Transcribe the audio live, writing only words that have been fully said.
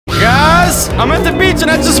I'm at the beach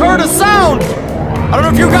and I just heard a sound. I don't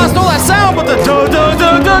know if you guys know that sound, but the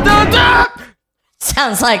da-da-da-da-da-da.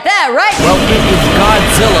 Sounds like that, right? Well, it is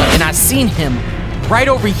Godzilla, and I seen him right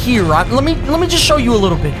over here. Let me just show you a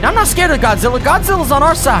little bit. Now, I'm not scared of Godzilla. Godzilla's on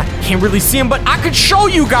our side. Can't really see him, but I could show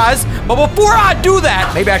you guys. But before I do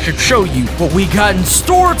that, maybe I should show you what we got in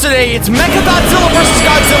store today. It's MechaGodzilla versus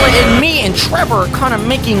Godzilla, and me and Trevor are kind of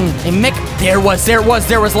making a mech. There it was.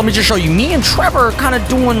 Let me just show you. Me and Trevor are kind of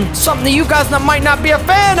doing something that you guys might not be a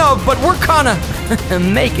fan of, but we're kind of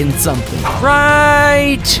making something.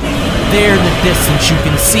 Right there in the distance, you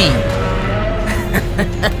can see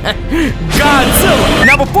Godzilla.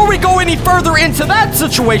 Now, before we go any further into that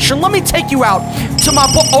situation, let me take you out to my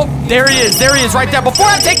oh, there he is, right there. Before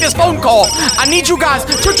I take this phone call, I need you guys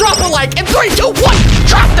to drop a like in 3, 2, 1.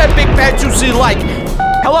 Drop that big fat juicy like.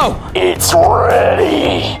 Hello. It's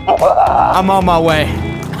ready. I'm on my way.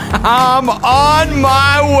 I'm on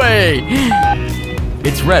my way.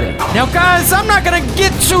 It's ready. Now, guys, I'm not gonna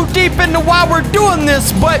get too deep into why we're doing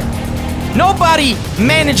this, but nobody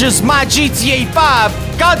manages my GTA 5.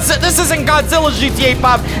 This isn't Godzilla's GTA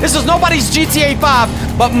 5. This is nobody's GTA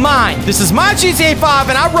 5 but mine. This is my GTA 5,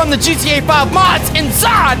 and I run the GTA 5 mods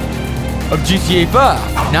inside of GTA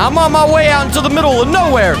 5. Now, I'm on my way out into the middle of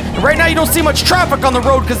nowhere. And right now, you don't see much traffic on the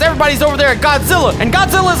road because everybody's over there at Godzilla. And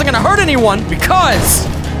Godzilla isn't gonna hurt anyone because,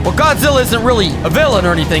 well, Godzilla isn't really a villain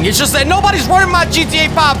or anything. It's just that nobody's running my GTA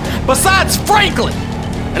 5 besides Franklin.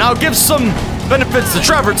 And I'll give some benefits to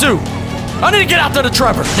Trevor, too. I need to get out there to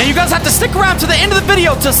Trevor. Now, you guys have to stick around to the end of the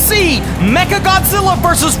video to see MechaGodzilla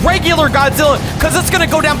versus regular Godzilla, because it's going to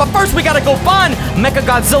go down. But first, we got to go find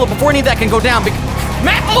MechaGodzilla before any of that can go down.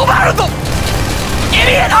 Man, move out of the...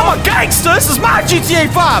 Idiot, I'm a gangster. This is my GTA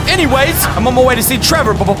 5. Anyways, I'm on my way to see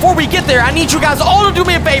Trevor, but before we get there, I need you guys all to do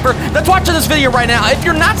me a favor that's watching this video right now. If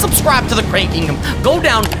you're not subscribed to the Crane Kingdom, go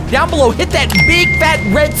down below, hit that big fat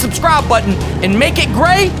red subscribe button and make it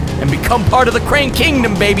gray and become part of the Crane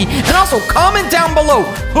Kingdom, baby. And also comment down below,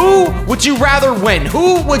 who would you rather win?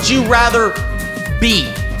 Who would you rather be?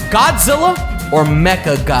 Godzilla or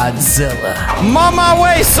MechaGodzilla? I'm on my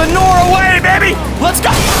way, Sonora way, baby. Let's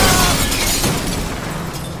go.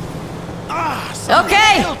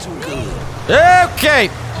 Okay. Okay,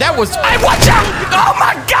 that was. Hey, watch out! Oh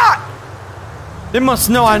my God! They must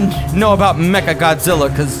know I know about MechaGodzilla,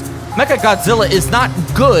 because MechaGodzilla is not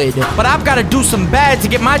good, but I've got to do some bad to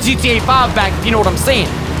get my GTA 5 back, if you know what I'm saying.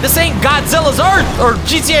 This ain't Godzilla's Earth or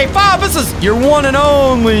GTA 5. This is your one and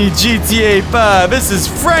only GTA 5. This is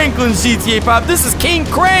Franklin's GTA 5. This is King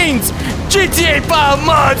Crane's GTA 5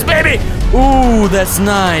 mods, baby. Ooh, that's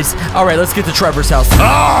nice. All right, let's get to Trevor's house.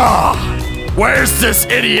 Ah! Where's this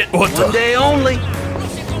idiot? What the? One day only.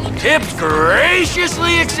 Tips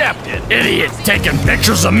graciously accepted. Idiot taking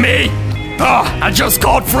pictures of me? I just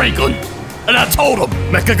called Franklin, and I told him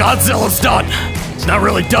MechaGodzilla's done. It's not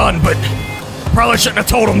really done, but probably shouldn't have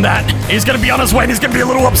told him that. He's gonna be on his way, and he's gonna be a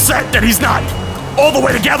little upset that he's not all the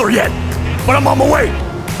way together yet. But I'm on my way.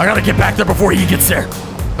 I gotta get back there before he gets there.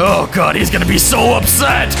 Oh God, he's gonna be so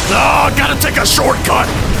upset. Oh, gotta take a shortcut.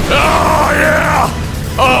 Oh yeah.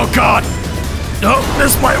 Oh God. No,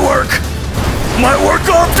 this might work. Might work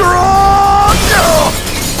after all. No.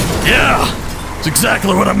 Yeah, it's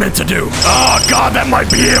exactly what I meant to do. Oh God, that might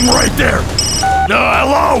be him right there.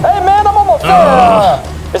 Hello. Hey man, I'm almost there.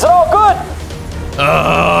 Is it all good?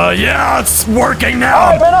 Yeah, it's working now. All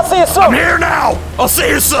right, man, I'll see you soon. I'm here now. I'll see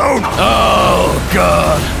you soon. Oh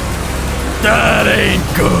God, that ain't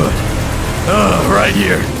good. Right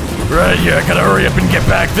here. Right here. I gotta hurry up and get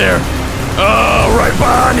back there. Right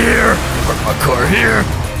behind here. Park my car here.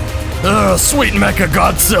 Sweet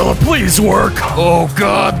MechaGodzilla, please work. Oh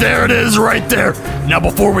God, there it is right there. Now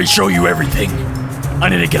before we show you everything, I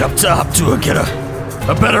need to get up top to get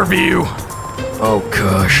a better view. Oh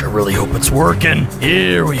gosh, I really hope it's working.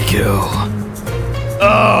 Here we go.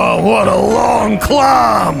 Oh, what a long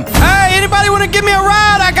climb. Hey, anybody want to give me a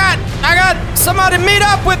ride? I got somebody to meet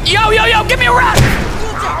up with. Yo, give me a ride.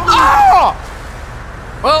 Oh!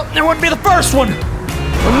 Well, it wouldn't be the first one.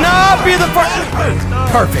 Will not be the first.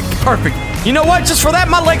 Perfect. You know what? Just for that,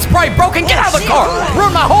 my leg's probably broken. Get out of the car.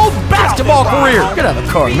 Ruined my whole basketball career. Get out of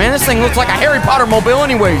the car, man. This thing looks like a Harry Potter mobile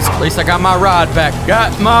anyways. At least I got my ride back.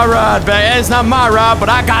 It's not my ride, but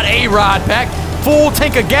I got a ride back. Full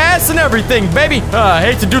tank of gas and everything, baby. I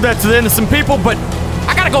hate to do that to the innocent people, but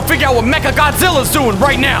I gotta go figure out what MechaGodzilla's doing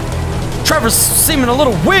right now. Trevor's seeming a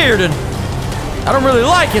little weird, and I don't really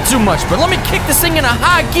like it too much, but let me kick this thing in a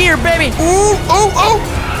high gear, baby. Ooh.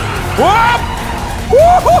 Whoop!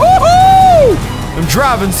 Woo-hoo-hoo-hoo! Them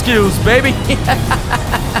driving skills, baby.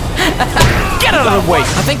 Get out of the way.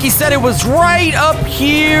 I think he said it was right up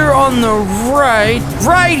here on the right.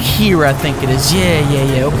 Right here, I think it is.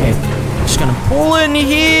 Yeah, okay. Just gonna pull in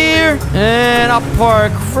here, and I'll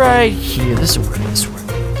park right here. This will work,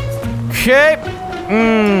 Okay.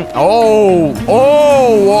 Oh.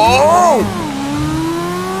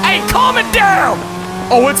 Hey, calm it down.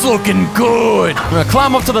 Oh, it's looking good. I'm gonna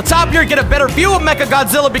climb up to the top here, get a better view of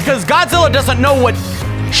MechaGodzilla because Godzilla doesn't know what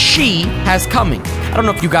she has coming. I don't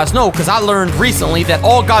know if you guys know, because I learned recently that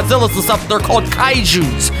all Godzillas and stuff, they're called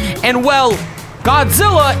kaijus. And well,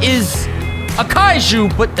 Godzilla is a kaiju,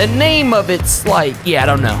 but the name of it's like, yeah, I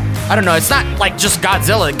don't know. It's not like just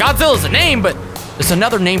Godzilla. Godzilla's a name, but there's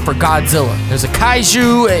another name for Godzilla. There's a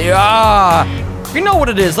kaiju, if you know what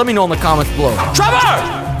it is, let me know in the comments below.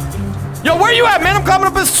 Trevor! Yo, where you at, man? I'm climbing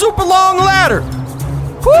up this super long ladder.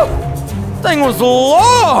 Whew! Thing was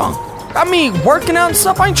long. I mean, working out and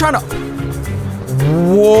stuff, I ain't trying to...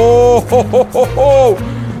 Whoa!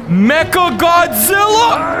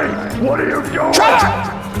 MechaGodzilla! Hey, what are you doing? Trevor!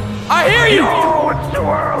 I hear you! Oh, it's too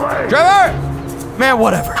early. Trevor! Man,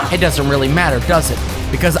 whatever. It doesn't really matter, does it?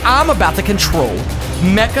 Because I'm about to control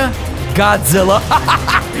MechaGodzilla.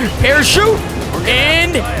 Parachute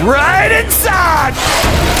and right inside!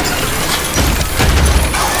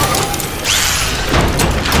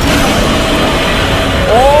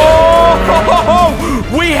 Oh,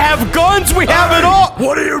 we have guns, we have it all.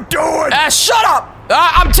 What are you doing? Shut up.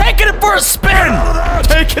 I'm taking it for a spin.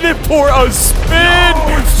 Taking it for a spin.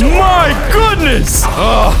 My goodness.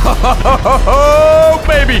 Oh,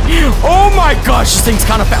 baby. Oh my gosh, this thing's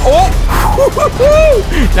kind of fast. Oh.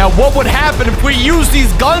 Now, what would happen if we use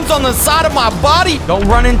these guns on the side of my body? Don't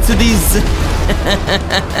run into these...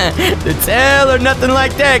 the tail or nothing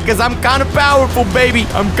like that, because I'm kind of powerful, baby.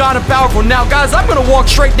 I'm kind of powerful. Now, guys, I'm going to walk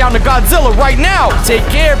straight down to Godzilla right now. Take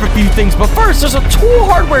care of a few things. But first, there's a tool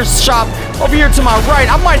hardware shop over here to my right.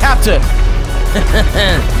 I might have to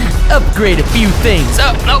upgrade a few things.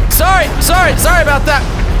 Oh, no, sorry about that.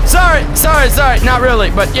 Sorry. Not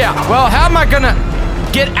really, but yeah. Well, how am I going to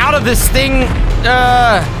get out of this thing?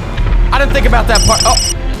 I didn't think about that part. Oh.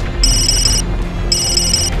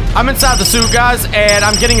 I'm inside the suit, guys, and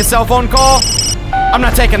I'm getting a cell phone call. I'm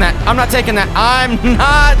not taking that. I'm not taking that.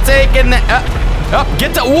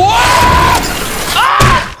 Get the... Whoa!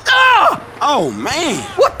 Oh, man.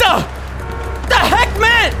 What the heck,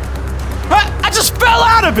 man? I just fell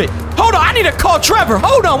out of it. Hold on, I need to call Trevor.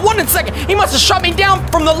 Hold on, 1 second. He must have shot me down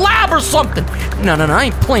from the lab or something. No, I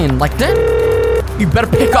ain't playing like that. You better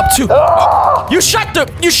pick up too. You shot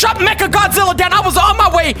MechaGodzilla down. I was on my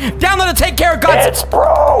way down there to take care of Godzilla. It's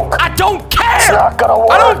broke. I don't care. It's not gonna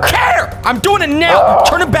work. I don't care. I'm doing it now.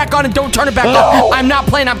 Turn it back on and don't turn it back on. I'm not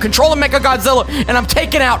playing. I'm controlling MechaGodzilla and I'm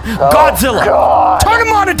taking out Godzilla. God. Turn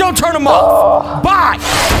him on and don't turn him off. Bye.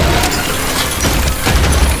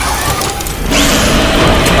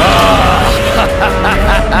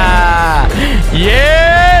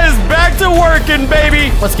 Yes, back to working,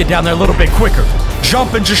 baby. Let's get down there a little bit quicker.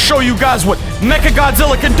 Jump and just show you guys what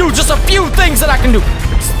MechaGodzilla can do. Just a few things that I can do.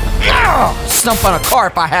 Stump on a car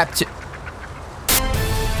if I have to.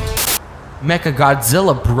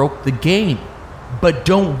 MechaGodzilla broke the game. But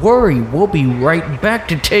don't worry, we'll be right back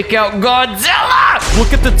to take out Godzilla!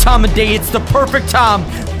 Look at the time of day, it's the perfect time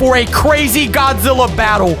for a crazy Godzilla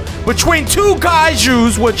battle between two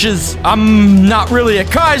kaijus, which is, I'm not really a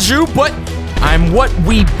kaiju, but I'm what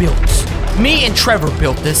we built. Me and Trevor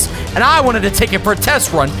built this, and I wanted to take it for a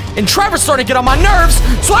test run, and Trevor started to get on my nerves,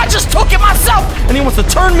 so I just took it myself, and he wants to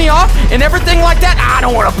turn me off and everything like that. I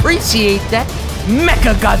don't want to appreciate that.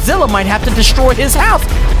 MechaGodzilla might have to destroy his house.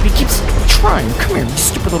 He keeps trying. Come here, you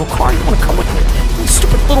stupid little car. You want to come with me? You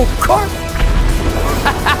stupid little car.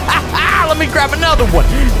 Let me grab another one.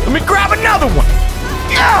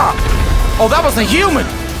 Oh, that was a human.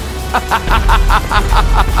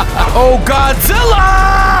 Oh,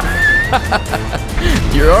 Godzilla!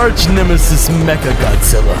 Your arch nemesis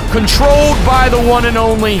MechaGodzilla. Controlled by the one and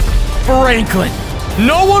only Franklin.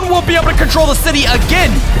 No one will be able to control the city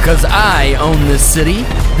again because I own this city,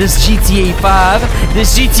 this GTA 5,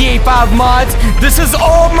 this GTA 5 mods. This is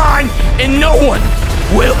all mine and no one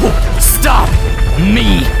will stop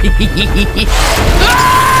me.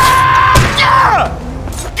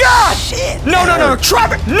 God! Shit. No,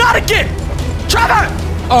 Trevor, not again! Trevor!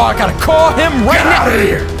 Oh, I gotta call him right now. Get out of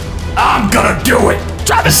here! I'm gonna do it!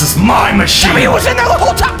 Trevor! This is my machine! Trevor, he was in there the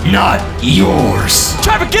whole time! Not yours!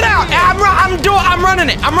 Trevor, get out! I'm running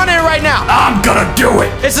it! I'm running it right now! I'm gonna do it!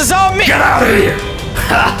 This is all me! Get out of here!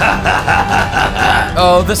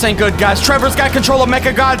 Oh, this ain't good, guys. Trevor's got control of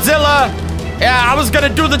MechaGodzilla! Yeah, I was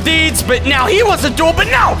gonna do the deeds, but now he wants to do it, but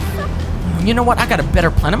no! You know what? I got a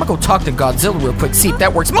better plan. I'm gonna go talk to Godzilla real quick, see if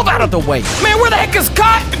that works. Move out of the way. Man, where the heck is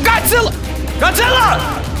Godzilla? Godzilla!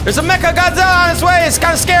 There's a MechaGodzilla on its way. It's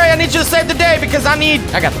kind of scary. I need you to save the day because I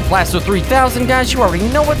got the Blaster 3000, guys. You already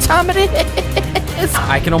know what time it is.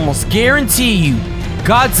 I can almost guarantee you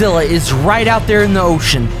Godzilla is right out there in the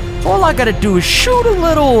ocean. All I gotta do is shoot a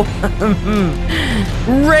little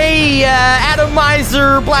ray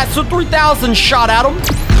atomizer Blaster 3000 shot at him.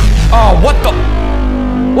 Oh,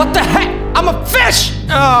 what the heck? I'm a fish!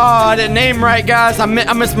 Oh, I didn't aim right, guys. I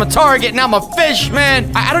missed my target. Now I'm a fish,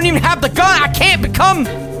 man. I don't even have the gun. I can't become...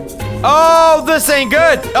 Oh, this ain't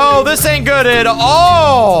good. Oh, this ain't good at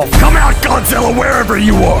all. Come out, Godzilla, wherever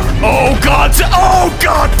you are. Oh, God. Oh,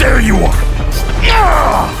 God, there you are.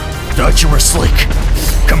 Thought you were slick.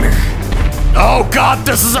 Come here. Oh, God,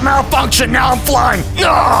 this is a malfunction. Now I'm flying.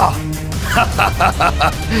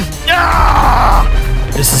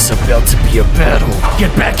 This is about to be a battle.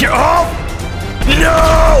 Get back here. Oh!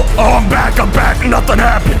 No! Oh, I'm back. Nothing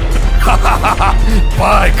happened.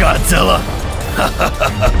 Bye, Godzilla.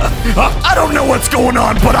 I don't know what's going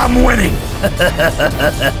on, but I'm winning.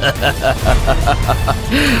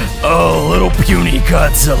 Oh, little puny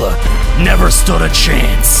Godzilla. Never stood a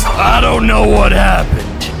chance. I don't know what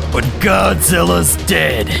happened, but Godzilla's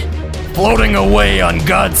dead. Floating away on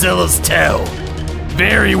Godzilla's tail.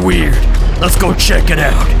 Very weird. Let's go check it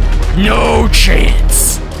out. No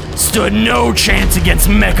chance. Stood no chance against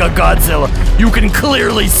MechaGodzilla. You can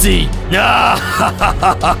clearly see.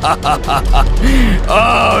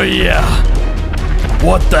 Oh yeah.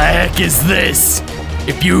 What the heck is this?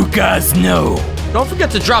 If you guys know. Don't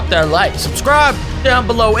forget to drop that like, subscribe down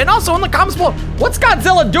below, and also in the comments below, what's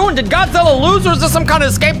Godzilla doing? Did Godzilla lose, or is this some kind of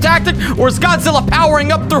escape tactic? Or is Godzilla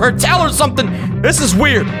powering up through her tail or something? This is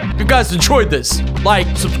weird. If you guys enjoyed this,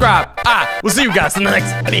 like, subscribe. We'll see you guys in the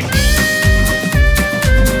next video.